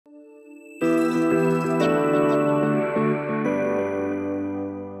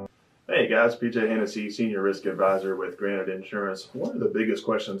guys, PJ Hennessey, Senior Risk Advisor with Granite Insurance. One of the biggest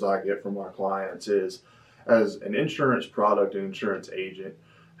questions I get from our clients is, as an insurance product and insurance agent,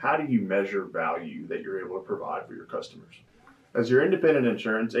 how do you measure value that you're able to provide for your customers? As your independent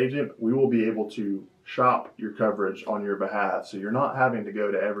insurance agent, we will be able to shop your coverage on your behalf, so you're not having to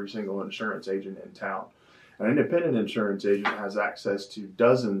go to every single insurance agent in town. An independent insurance agent has access to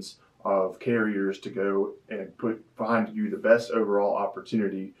dozens of carriers to go and find you the best overall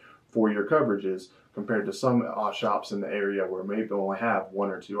opportunity for your coverages compared to some shops in the area where maybe only have one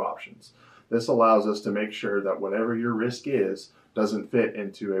or two options. This allows us to make sure that whatever your risk is doesn't fit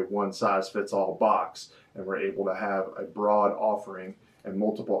into a one-size-fits-all box, and we're able to have a broad offering and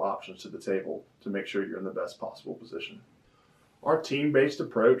multiple options to the table to make sure you're in the best possible position. Our team-based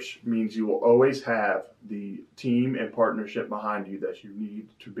approach means you will always have the team and partnership behind you that you need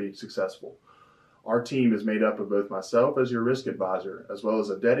to be successful. Our team is made up of both myself as your risk advisor, as well as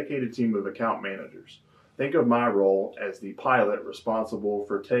a dedicated team of account managers. Think of my role as the pilot responsible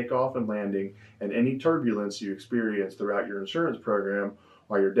for takeoff and landing and any turbulence you experience throughout your insurance program,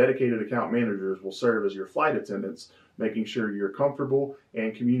 while your dedicated account managers will serve as your flight attendants, making sure you're comfortable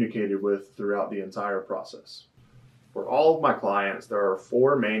and communicated with throughout the entire process. For all of my clients, there are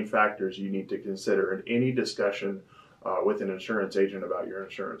 4 main factors you need to consider in any discussion with an insurance agent about your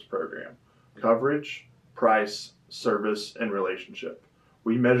insurance program: coverage, price, service, and relationship.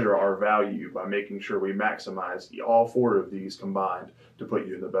 We measure our value by making sure we maximize all 4 of these combined to put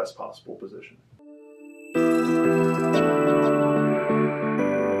you in the best possible position.